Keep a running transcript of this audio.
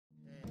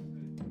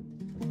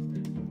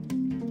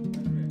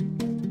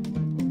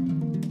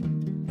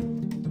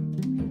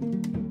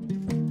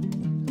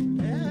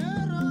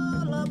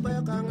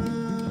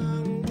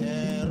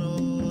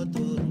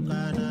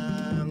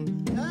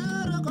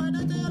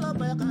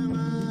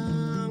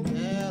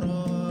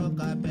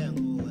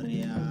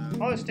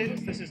Hello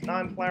students, this is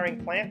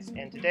Non-Flowering Plants,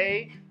 and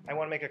today I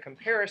want to make a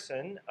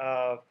comparison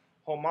of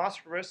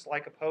homosporous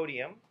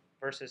Lycopodium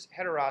versus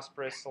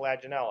heterosporous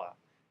Selaginella.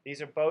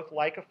 These are both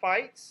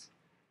lycophytes,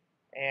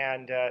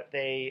 and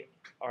they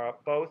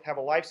both have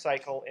a life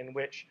cycle in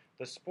which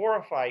the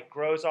sporophyte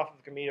grows off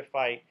of the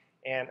gametophyte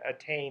and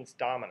attains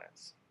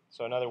dominance.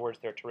 So in other words,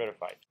 they're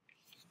pteridophytes.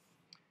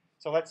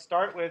 So let's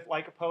start with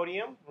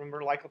Lycopodium.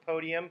 Remember,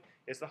 Lycopodium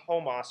is the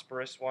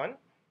homosporous one.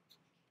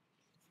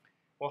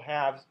 We'll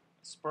have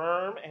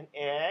sperm and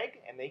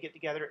egg, and they get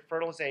together at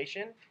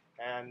fertilization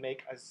and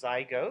make a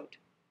zygote.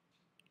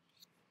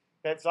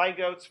 That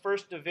zygote's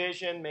first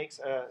division makes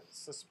a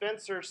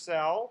suspensor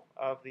cell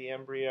of the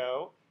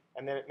embryo,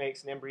 and then it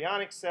makes an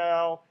embryonic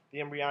cell.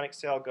 The embryonic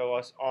cell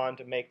goes on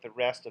to make the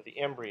rest of the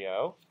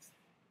embryo.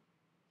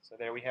 So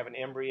there we have an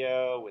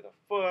embryo with a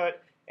foot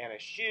and a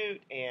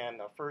shoot and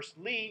the first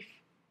leaf,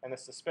 and the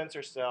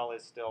suspensor cell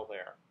is still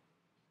there.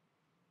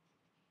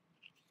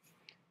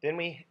 Then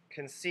we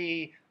can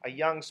see a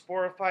young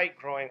sporophyte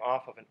growing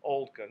off of an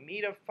old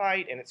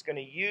gametophyte, and it's going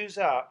to use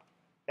up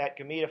that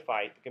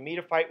gametophyte. The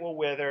gametophyte will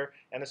wither,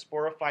 and the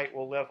sporophyte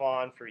will live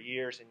on for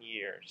years and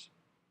years.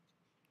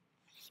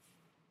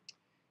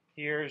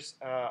 Here's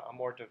a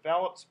more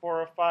developed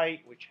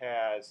sporophyte, which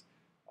has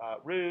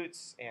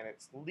roots, and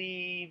its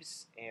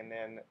leaves, and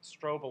then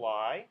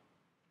strobili.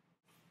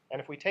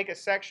 And if we take a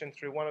section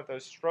through one of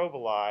those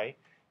strobili,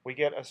 we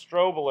get a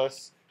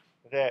strobilus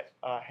that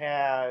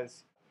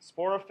has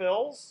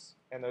sporophylls,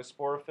 and those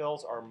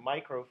sporophylls are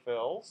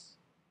microphylls.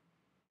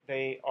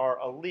 They are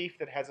a leaf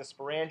that has a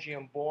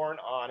sporangium borne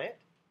on it.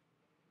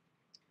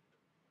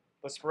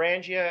 The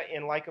sporangia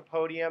in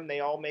Lycopodium, they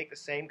all make the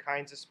same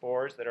kinds of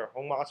spores that are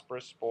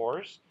homosporous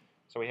spores.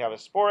 So we have a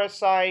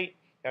sporocyte,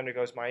 it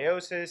undergoes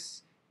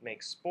meiosis,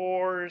 makes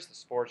spores. The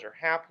spores are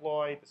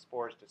haploid, the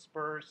spores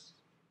disperse.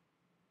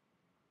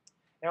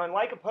 Now in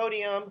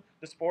Lycopodium,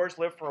 the spores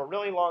live for a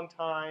really long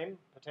time,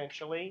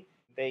 potentially.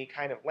 They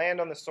kind of land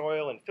on the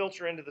soil and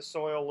filter into the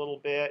soil a little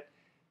bit.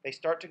 They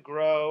start to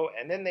grow,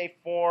 and then they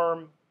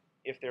form,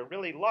 if they're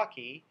really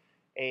lucky,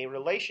 a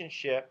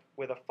relationship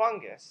with a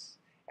fungus.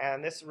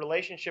 And this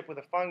relationship with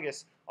a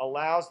fungus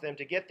allows them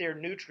to get their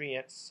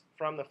nutrients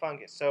from the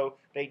fungus. So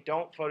they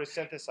don't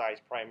photosynthesize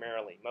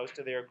primarily. Most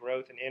of their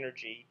growth and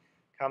energy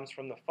comes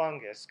from the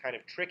fungus, kind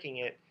of tricking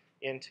it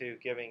into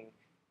giving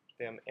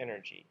them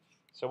energy.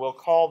 So we'll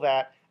call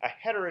that a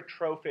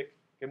heterotrophic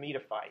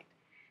gametophyte.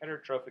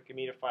 Heterotrophic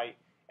gametophyte,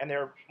 and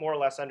they're more or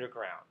less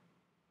underground.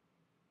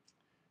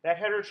 That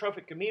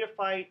heterotrophic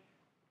gametophyte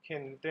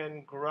can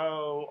then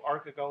grow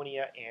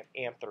archegonia and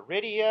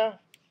antheridia.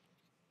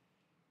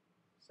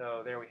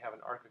 So there we have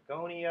an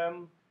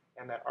archegonium,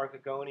 and that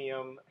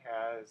archegonium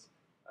has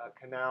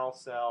canal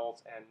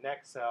cells and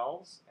neck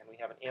cells, and we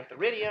have an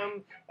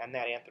antheridium, and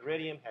that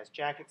antheridium has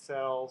jacket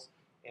cells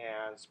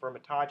and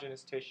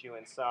spermatogenous tissue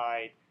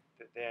inside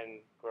that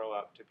then grow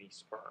up to be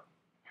sperm.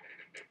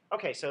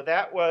 Okay, so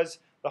that was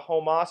the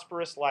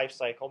homosporous life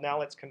cycle. Now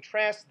let's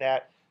contrast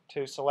that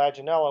to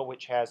Selaginella,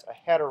 which has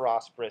a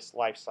heterosporous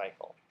life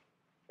cycle.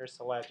 Here's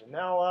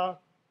Selaginella,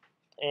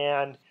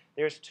 and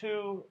there's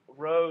two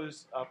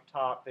rows up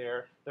top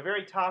there. The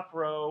very top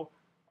row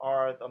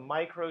are the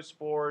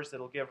microspores that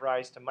will give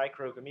rise to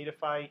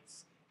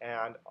microgametophytes,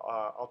 and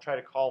I'll try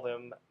to call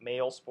them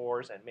male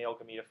spores and male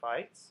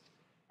gametophytes.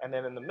 And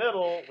then in the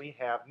middle, we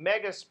have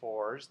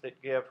megaspores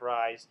that give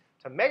rise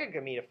to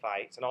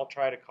megagametophytes, and I'll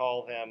try to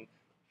call them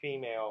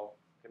female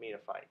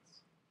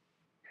gametophytes.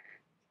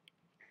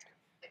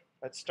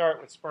 Let's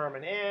start with sperm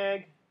and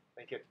egg.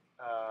 They get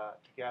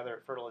together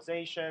at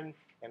fertilization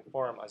and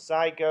form a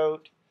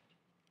zygote.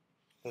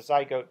 The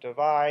zygote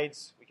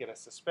divides. We get a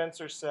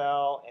suspensor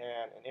cell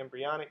and an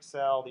embryonic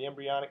cell. The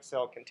embryonic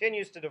cell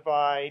continues to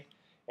divide,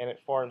 and it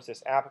forms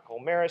this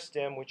apical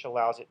meristem, which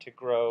allows it to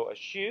grow a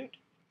shoot.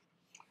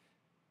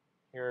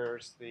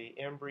 Here's the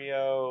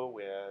embryo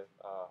with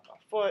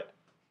a foot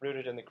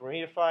rooted in the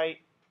gametophyte,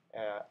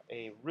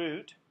 a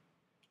root,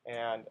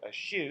 and a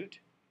shoot,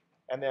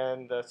 and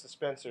then the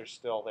suspensor is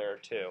still there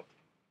too.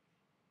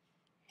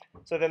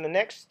 So then the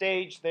next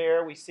stage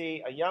there, we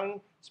see a young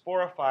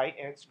sporophyte,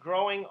 and it's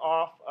growing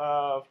off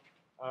of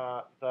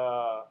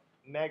the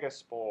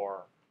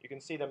megaspore. You can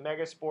see the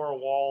megaspore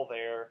wall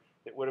there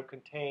that would have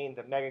contained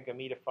the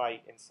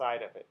megagametophyte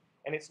inside of it.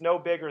 And it's no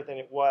bigger than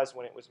it was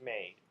when it was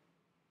made.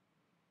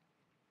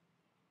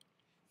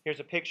 Here's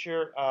a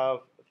picture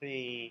of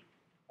the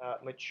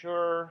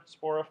mature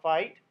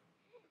sporophyte.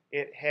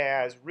 It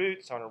has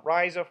roots on a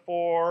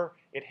rhizophore.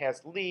 It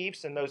has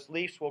leaves, and those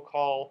leaves we'll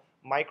call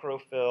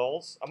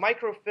microphylls. A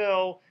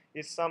microphyll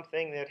is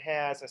something that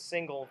has a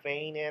single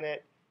vein in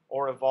it,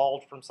 or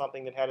evolved from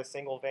something that had a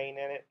single vein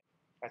in it,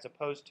 as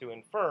opposed to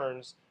in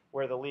ferns,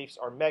 where the leaves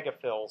are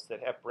megaphylls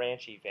that have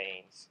branchy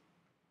veins.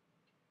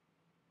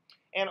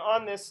 And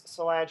on this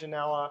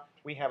Selaginella,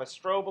 we have a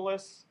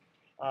strobilus.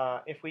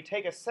 If we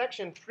take a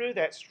section through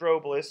that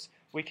strobilus,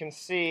 we can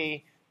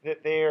see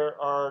that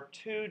there are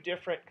two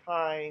different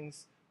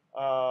kinds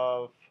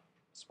of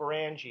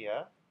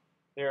sporangia.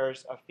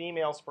 There's a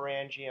female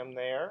sporangium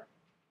there,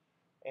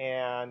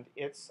 and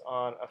it's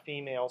on a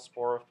female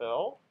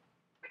sporophyll.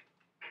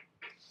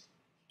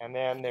 And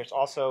then there's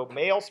also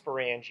male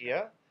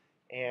sporangia,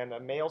 and a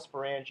male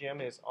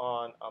sporangium is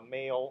on a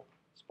male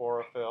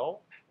sporophyll,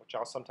 which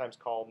I'll sometimes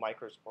call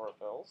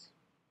microsporophylls.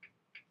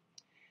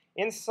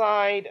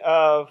 Inside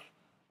of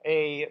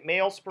a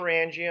male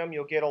sporangium,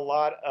 you'll get a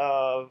lot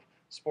of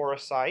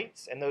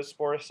sporocytes, and those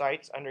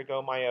sporocytes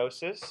undergo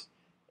meiosis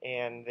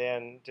and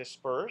then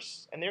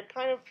disperse, and they're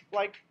kind of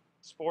like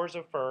spores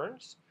of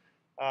ferns.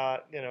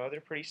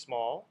 They're pretty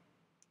small.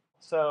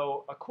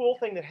 So a cool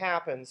thing that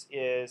happens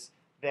is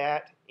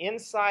that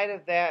inside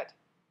of that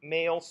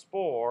male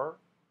spore,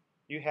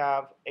 you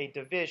have a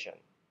division,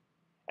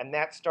 and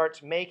that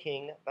starts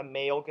making the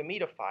male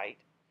gametophyte.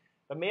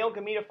 The male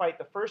gametophyte,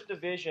 the first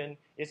division,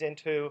 is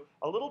into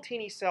a little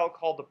teeny cell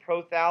called the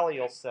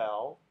prothallial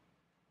cell,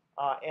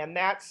 and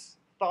that's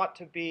thought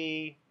to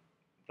be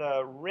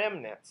the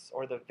remnants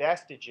or the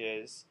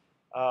vestiges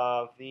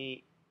of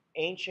the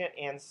ancient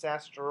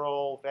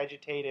ancestral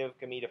vegetative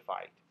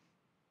gametophyte.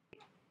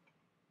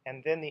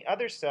 And then the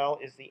other cell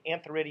is the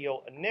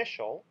antheridial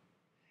initial,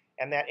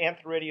 and that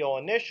antheridial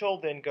initial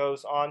then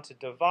goes on to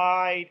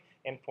divide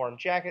and form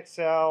jacket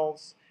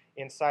cells.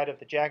 Inside of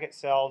the jacket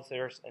cells,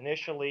 there's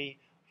initially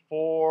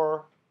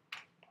 4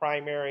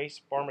 primary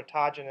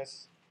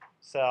spermatogenous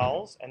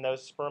cells, and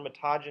those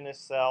spermatogenous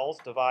cells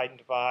divide and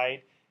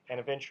divide and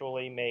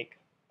eventually make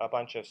a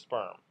bunch of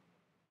sperm.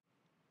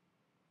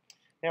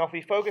 Now, if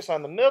we focus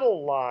on the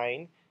middle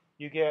line,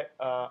 you get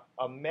a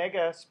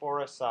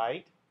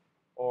megasporocyte,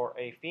 or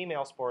a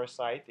female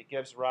sporocyte, that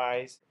gives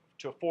rise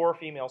to 4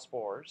 female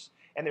spores.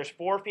 And there's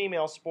 4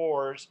 female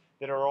spores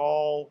that are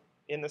all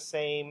in the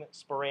same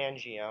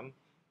sporangium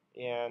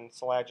in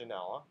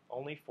Selaginella,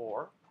 only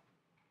 4.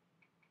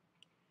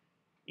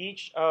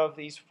 Each of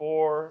these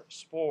 4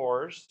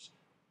 spores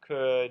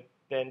could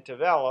then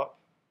develop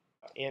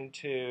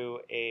into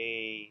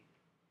a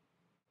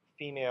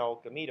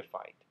female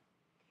gametophyte.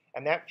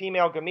 And that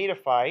female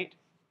gametophyte,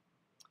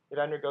 it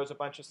undergoes a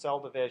bunch of cell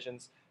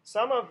divisions.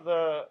 Some of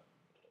the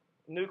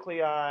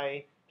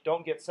nuclei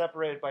don't get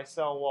separated by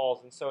cell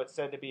walls, and so it's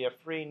said to be a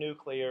free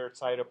nuclear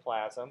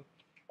cytoplasm.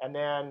 And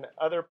then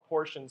other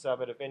portions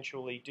of it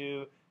eventually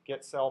do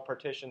get cell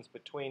partitions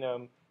between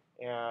them,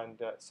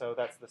 and so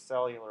that's the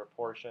cellular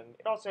portion.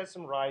 It also has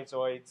some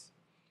rhizoids,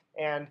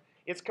 and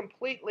it's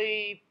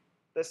completely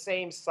the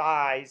same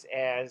size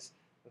as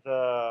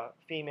the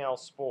female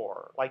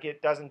spore. Like,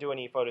 it doesn't do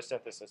any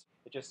photosynthesis.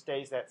 It just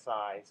stays that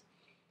size.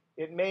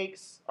 It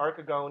makes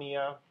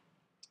archegonia.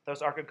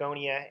 Those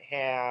archegonia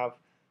have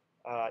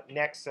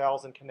neck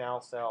cells and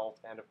canal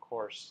cells, and of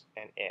course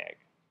an egg.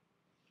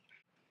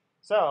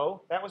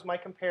 So that was my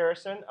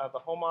comparison of the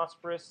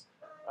homosporous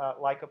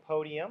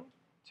Lycopodium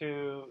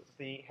to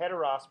the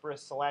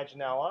heterosporous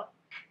Selaginella.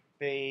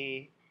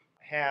 They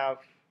have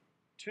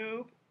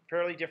 2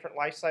 fairly different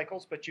life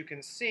cycles, but you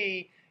can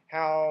see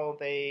how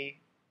they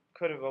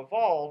could have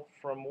evolved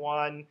from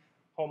one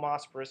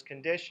homosporous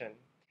condition.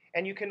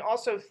 And you can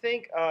also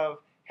think of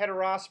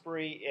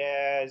heterospory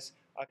as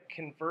a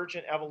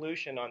convergent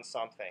evolution on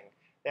something.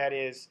 That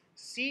is,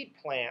 seed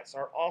plants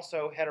are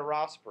also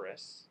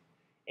heterosporous,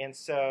 and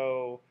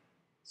so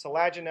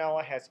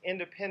Selaginella has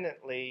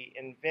independently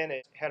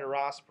invented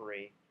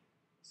heterospory,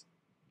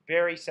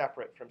 very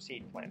separate from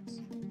seed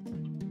plants.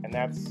 And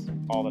that's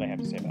all that I have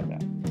to say about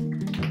that.